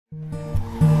Hi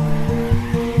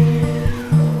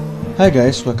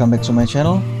guys, welcome back to my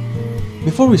channel.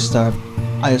 Before we start,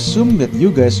 I assume that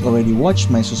you guys already watched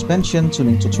my suspension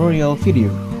tuning tutorial video,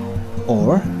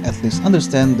 or at least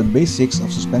understand the basics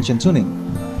of suspension tuning,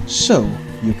 so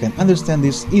you can understand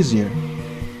this easier.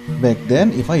 Back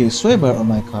then, if I use sway bar on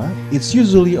my car, it's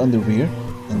usually on the rear,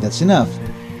 and that's enough.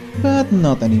 But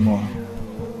not anymore.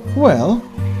 Well,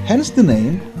 hence the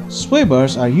name, sway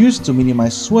bars are used to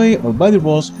minimize sway or body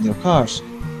rolls on your cars.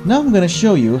 Now I'm gonna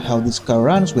show you how this car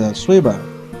runs without sway bar.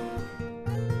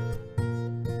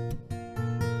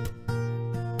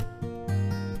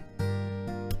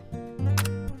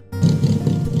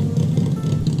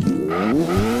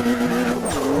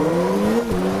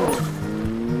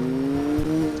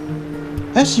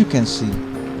 As you can see,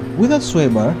 without sway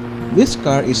bar, this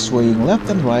car is swaying left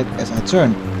and right as I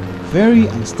turn, very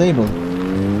unstable.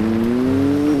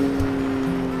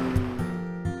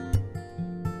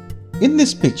 In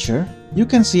this picture, you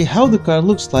can see how the car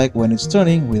looks like when it's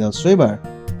turning without sway bar.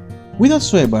 Without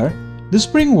sway bar, the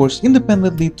spring works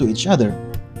independently to each other.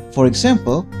 For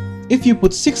example, if you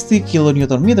put 60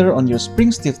 kN on your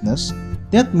spring stiffness,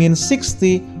 that means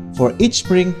 60 for each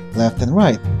spring left and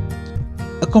right.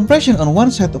 A compression on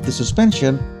one side of the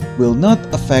suspension will not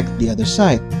affect the other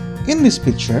side. In this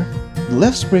picture, the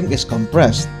left spring is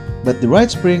compressed, but the right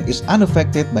spring is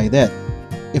unaffected by that.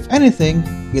 If anything,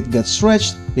 it got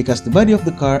stretched because the body of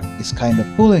the car is kind of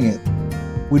pulling it.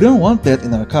 We don't want that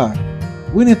in our car.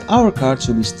 We need our car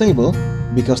to be stable,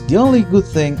 because the only good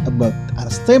thing about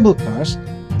unstable cars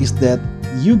is that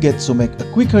you get to make a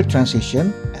quicker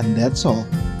transition, and that's all,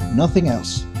 nothing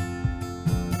else.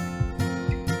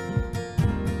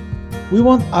 We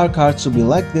want our car to be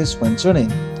like this when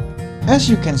turning. As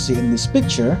you can see in this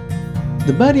picture,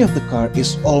 the body of the car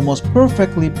is almost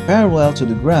perfectly parallel to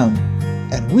the ground,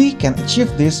 and we can achieve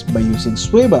this by using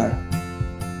sway bar.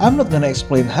 I'm not gonna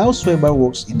explain how sway bar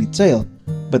works in detail,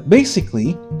 but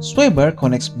basically, sway bar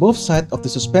connects both sides of the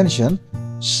suspension,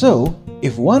 so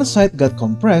if one side got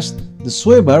compressed, the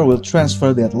sway bar will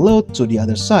transfer that load to the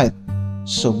other side,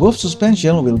 so both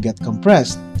suspension will get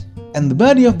compressed, and the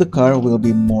body of the car will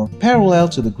be more parallel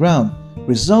to the ground,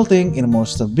 resulting in more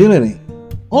stability.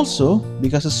 Also,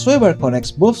 because the sway bar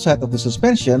connects both sides of the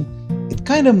suspension, it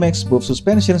kinda makes both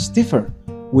suspensions stiffer,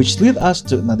 which leads us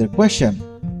to another question.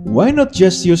 Why not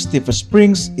just use stiffer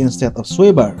springs instead of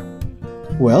sway bar?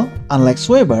 Well, unlike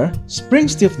sway bar, spring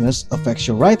stiffness affects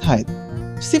your ride height.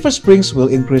 Stiffer springs will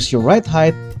increase your ride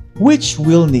height, which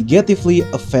will negatively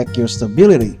affect your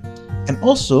stability. And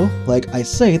also, like I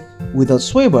said, without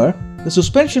sway bar, the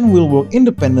suspension will work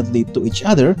independently to each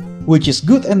other, which is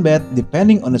good and bad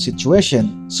depending on the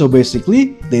situation. So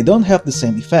basically, they don't have the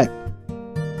same effect.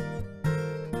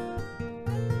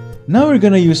 Now we're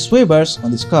gonna use sway bars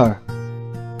on this car.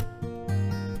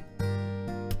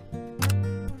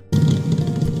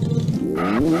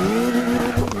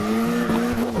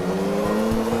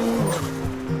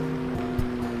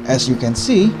 As you can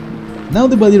see, now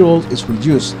the body roll is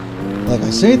reduced. Like I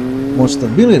said, more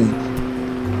stability.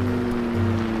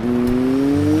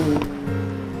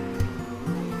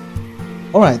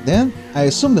 Alright then, I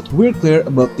assume that we're clear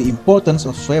about the importance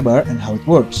of sway bar and how it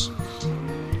works.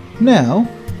 Now,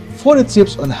 for the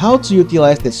tips on how to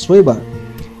utilize that sway bar.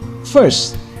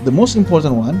 First, the most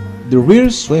important one, the rear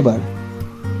sway bar.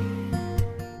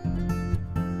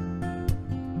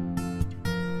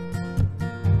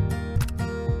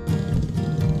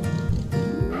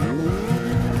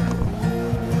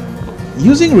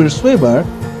 Using rear sway bar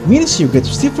means you get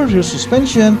stiffer rear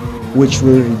suspension, which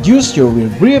will reduce your rear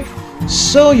grip,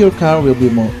 so your car will be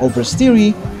more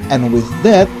oversteery, and with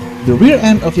that, the rear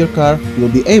end of your car will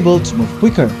be able to move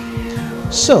quicker.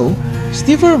 So,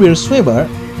 stiffer rear sway bar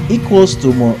equals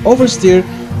to more oversteer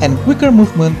and quicker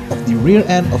movement of the rear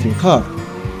end of your car.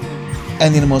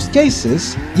 And in most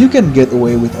cases, you can get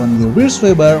away with only rear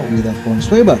sway bar without front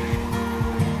sway bar.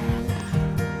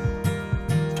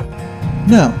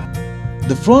 Now,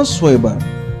 the front sway bar.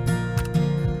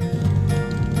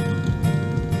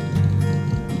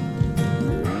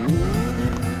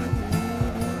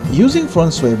 Using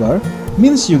front sway bar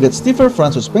means you get stiffer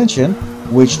front suspension,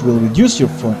 which will reduce your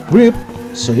front grip,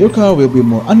 so your car will be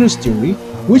more understeery,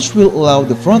 which will allow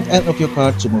the front end of your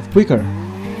car to move quicker.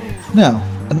 Now,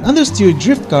 an understeer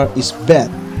drift car is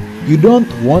bad. You don't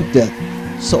want that,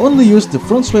 so only use the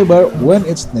front sway bar when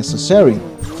it's necessary.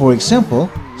 For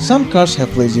example, some cars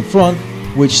have lazy front,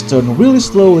 which turn really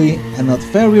slowly and not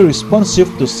very responsive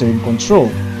to steering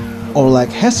control, or like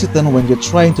hesitant when you're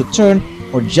trying to turn,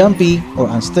 or jumpy or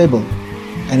unstable.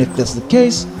 And if that's the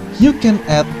case, you can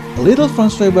add a little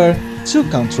front sway bar to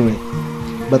counter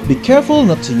it. but be careful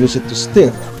not to use it too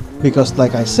stiff, because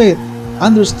like I said,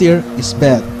 understeer is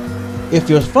bad. If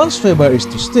your front sway bar is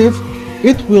too stiff,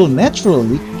 it will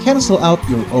naturally cancel out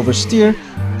your oversteer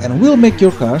and will make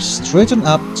your car straighten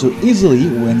up too easily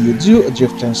when you do a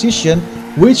drift transition,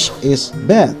 which is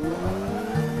bad.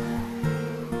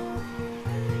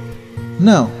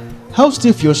 Now, how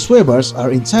stiff your sway bars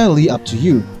are entirely up to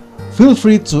you. Feel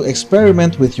free to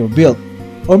experiment with your build,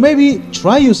 or maybe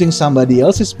try using somebody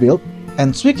else's build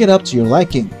and tweak it up to your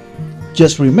liking.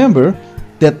 Just remember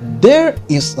that there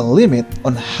is a limit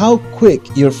on how quick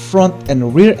your front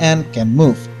and rear end can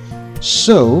move,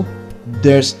 so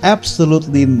there's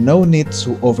absolutely no need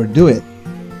to overdo it.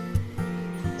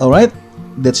 Alright,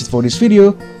 that's it for this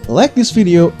video. Like this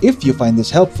video if you find this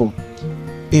helpful.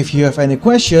 If you have any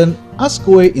question, ask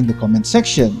away in the comment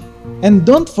section. And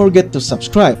don't forget to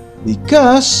subscribe,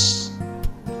 because...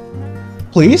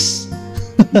 please?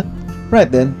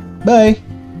 Right then, bye!